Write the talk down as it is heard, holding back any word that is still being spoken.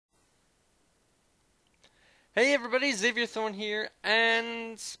Hey everybody, Xavier Thorne here,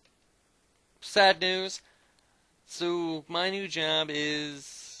 and sad news. So, my new job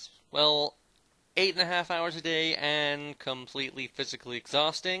is, well, 8.5 hours a day and completely physically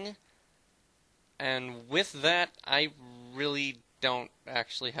exhausting. And with that, I really don't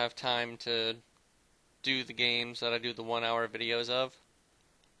actually have time to do the games that I do the 1 hour videos of.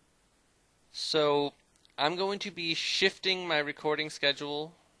 So, I'm going to be shifting my recording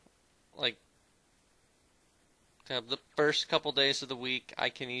schedule. Like, the first couple days of the week, I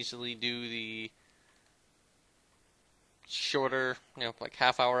can easily do the shorter, like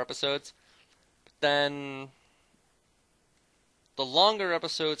half-hour episodes. Then the longer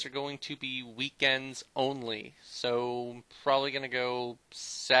episodes are going to be weekends only. So probably gonna go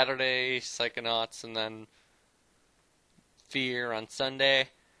Saturday, Psychonauts, and then Fear on Sunday.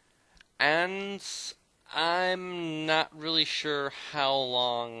 And I'm not really sure how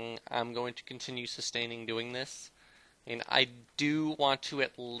long I'm going to continue sustaining doing this. I do want to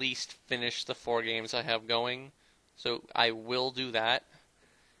at least finish the 4 games I have going, so I will do that.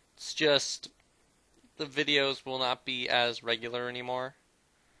 It's just the videos will not be as regular anymore.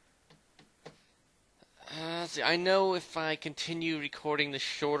 See, I know if I continue recording the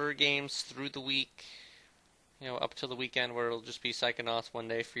shorter games through the week, up to the weekend where it'll just be Psychonauts one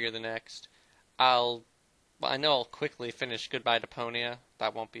day, Fear the next, I'll, I know I'll quickly finish Goodbye to Deponia.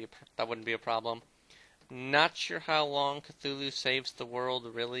 That wouldn't be a problem. Not sure how long Cthulhu Saves the World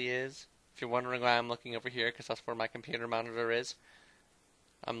really is. If you're wondering why I'm looking over here, because that's where my computer monitor is.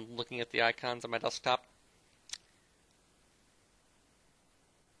 I'm looking at the icons on my desktop.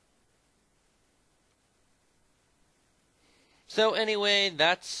 So anyway,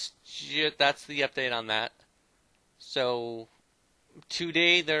 that's the update on that. So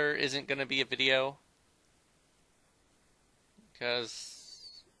today there isn't going to be a video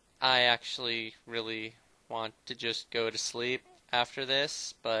because I actually really want to just go to sleep after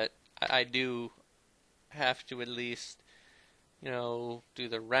this, but I do have to at least, do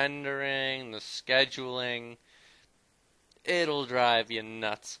the rendering, the scheduling. It'll drive you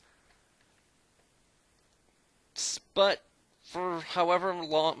nuts. But for however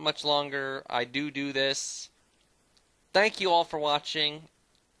much longer I do this, thank you all for watching,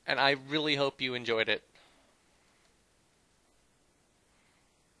 and I really hope you enjoyed it.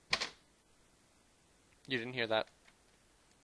 You didn't hear that.